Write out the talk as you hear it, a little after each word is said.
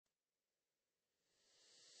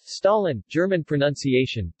Stollen, German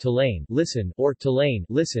pronunciation, Tolain, listen, or Tolain,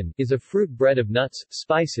 listen, is a fruit bread of nuts,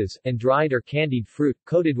 spices, and dried or candied fruit,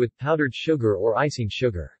 coated with powdered sugar or icing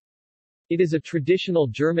sugar. It is a traditional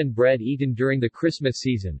German bread eaten during the Christmas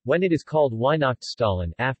season, when it is called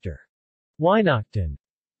Weihnachtsstollen, after Weihnachten,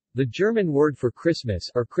 the German word for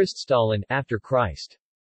Christmas, or Christstollen, after Christ.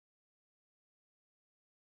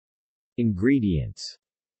 Ingredients.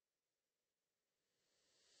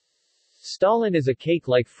 Stollen is a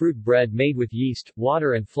cake-like fruit bread made with yeast,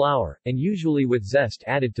 water and flour, and usually with zest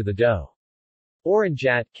added to the dough.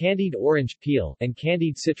 Orangeat, candied orange peel, and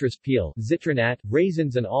candied citrus peel, zitronat,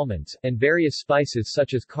 raisins and almonds, and various spices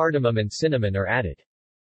such as cardamom and cinnamon are added.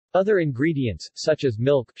 Other ingredients, such as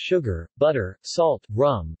milk, sugar, butter, salt,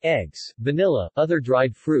 rum, eggs, vanilla, other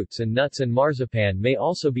dried fruits and nuts and marzipan may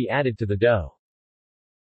also be added to the dough.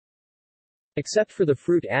 Except for the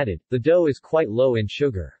fruit added, the dough is quite low in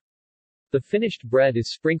sugar. The finished bread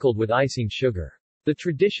is sprinkled with icing sugar. The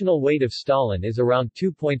traditional weight of Stollen is around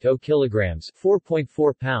 2.0 kilograms,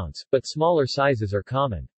 4.4 pounds, but smaller sizes are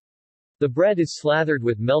common. The bread is slathered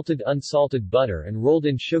with melted unsalted butter and rolled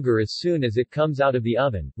in sugar as soon as it comes out of the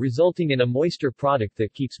oven, resulting in a moister product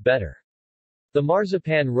that keeps better. The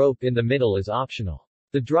marzipan rope in the middle is optional.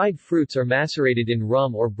 The dried fruits are macerated in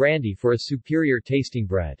rum or brandy for a superior tasting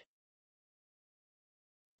bread.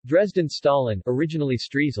 Dresden Stollen, originally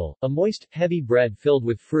Streusel, a moist, heavy bread filled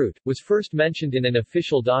with fruit, was first mentioned in an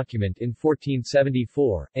official document in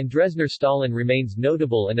 1474, and Dresdner Stollen remains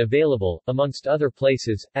notable and available, amongst other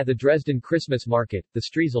places, at the Dresden Christmas market, the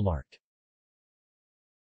Streuselmarkt.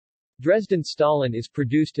 Dresden Stollen is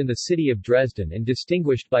produced in the city of Dresden and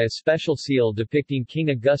distinguished by a special seal depicting King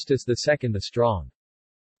Augustus II the Strong.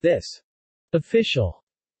 This official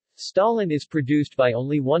Stollen is produced by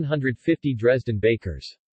only 150 Dresden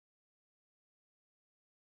bakers.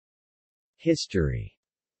 History.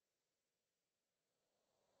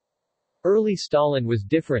 Early Stollen was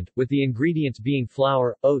different, with the ingredients being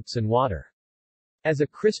flour, oats and water. As a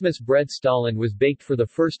Christmas bread, Stollen was baked for the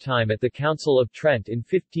first time at the Council of Trent in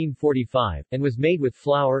 1545, and was made with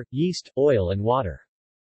flour, yeast, oil and water.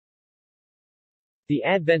 The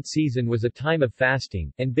Advent season was a time of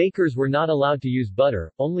fasting, and bakers were not allowed to use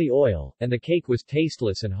butter, only oil, and the cake was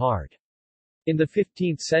tasteless and hard. In the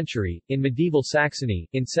 15th century, in medieval Saxony,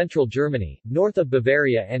 in central Germany, north of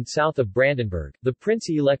Bavaria and south of Brandenburg, the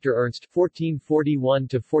Prince-Elector Ernst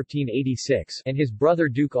 (1441–1486) and his brother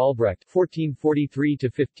Duke Albrecht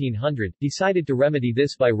 (1443–1500) decided to remedy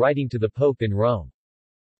this by writing to the Pope in Rome.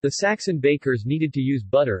 The Saxon bakers needed to use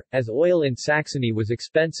butter, as oil in Saxony was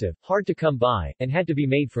expensive, hard to come by, and had to be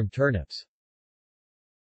made from turnips.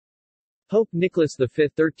 Pope Nicholas V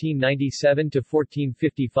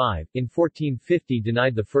 (1397–1455), in 1450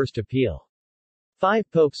 denied the first appeal. 5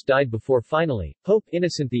 popes died before finally, Pope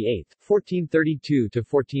Innocent VIII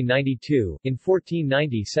 (1432–1492), in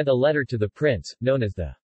 1490 sent a letter to the prince, known as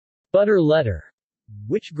the Butter Letter,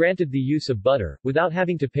 which granted the use of butter, without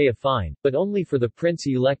having to pay a fine, but only for the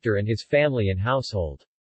Prince-Elector and his family and household.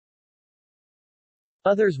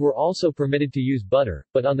 Others were also permitted to use butter,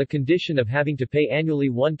 but on the condition of having to pay annually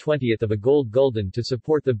 1/20 of a gold gulden to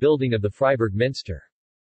support the building of the Freiburg Minster.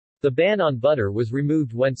 The ban on butter was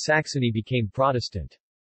removed when Saxony became Protestant.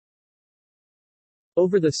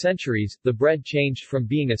 Over the centuries, the bread changed from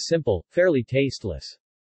being a simple, fairly tasteless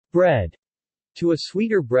bread to a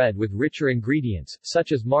sweeter bread with richer ingredients,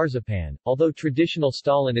 such as marzipan, although traditional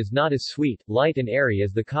Stollen is not as sweet, light and airy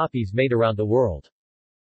as the copies made around the world.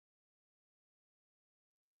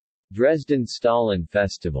 Dresden Stollen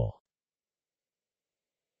Festival.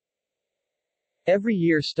 Every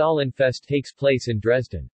year Stollenfest takes place in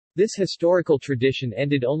Dresden. This historical tradition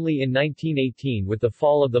ended only in 1918 with the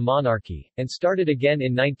fall of the monarchy, and started again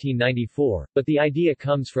in 1994, but the idea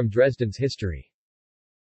comes from Dresden's history.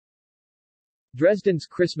 Dresden's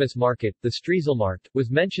Christmas market, the Streuselmarkt, was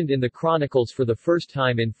mentioned in the chronicles for the first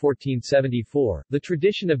time in 1474. The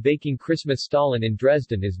tradition of baking Christmas Stollen in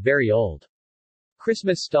Dresden is very old.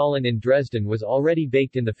 Christmas Stollen in Dresden was already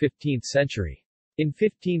baked in the 15th century. In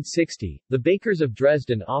 1560, the bakers of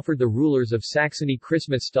Dresden offered the rulers of Saxony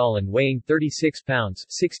Christmas Stollen weighing 36 pounds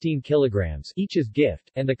 16 kilograms each as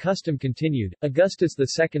gift, and the custom continued. Augustus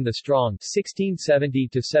II the Strong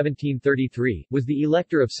 (1670–1733) was the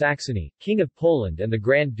Elector of Saxony, King of Poland and the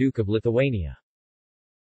Grand Duke of Lithuania.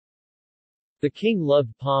 The king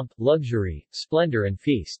loved pomp, luxury, splendor and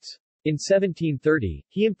feasts. In 1730,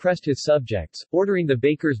 he impressed his subjects, ordering the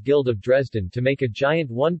Bakers' Guild of Dresden to make a giant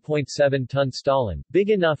 1.7-ton Stollen, big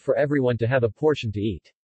enough for everyone to have a portion to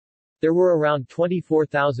eat. There were around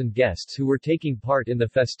 24,000 guests who were taking part in the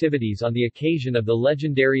festivities on the occasion of the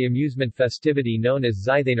legendary amusement festivity known as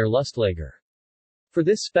Zeithaner Lustlager. For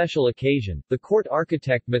this special occasion, the court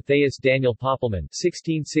architect Matthias Daniel Poppelmann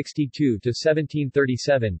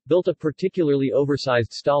 (1662–1737) built a particularly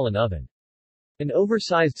oversized Stollen oven. An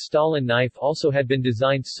oversized Stollen knife also had been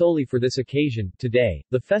designed solely for this occasion. Today,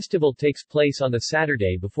 the festival takes place on the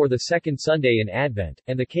Saturday before the second Sunday in Advent,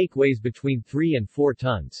 and the cake weighs between 3 and 4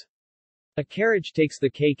 tons. A carriage takes the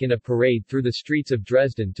cake in a parade through the streets of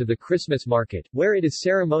Dresden to the Christmas market, where it is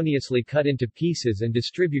ceremoniously cut into pieces and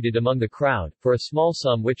distributed among the crowd, for a small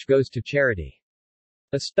sum which goes to charity.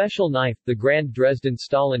 A special knife, the Grand Dresden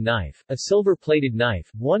Stollen knife, a silver-plated knife,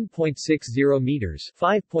 1.60 meters,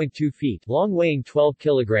 5.2 feet, long weighing 12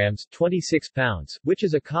 kilograms, 26 pounds, which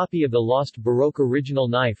is a copy of the lost Baroque original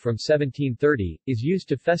knife from 1730, is used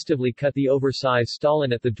to festively cut the oversized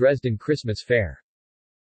Stollen at the Dresden Christmas Fair.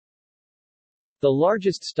 The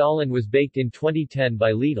largest Stollen was baked in 2010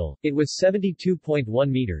 by Lidl. It was 72.1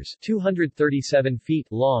 meters, 237 feet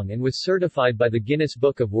long and was certified by the Guinness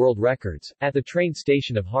Book of World Records, at the train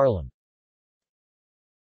station of Haarlem.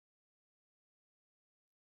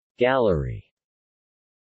 Gallery.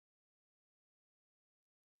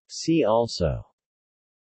 See also.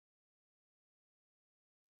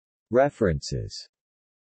 References.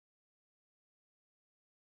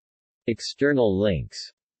 External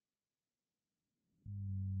links.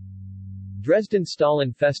 Dresden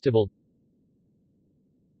Stollen Festival,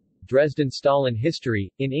 Dresden Stollen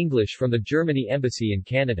History, in English from the Germany Embassy in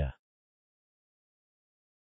Canada.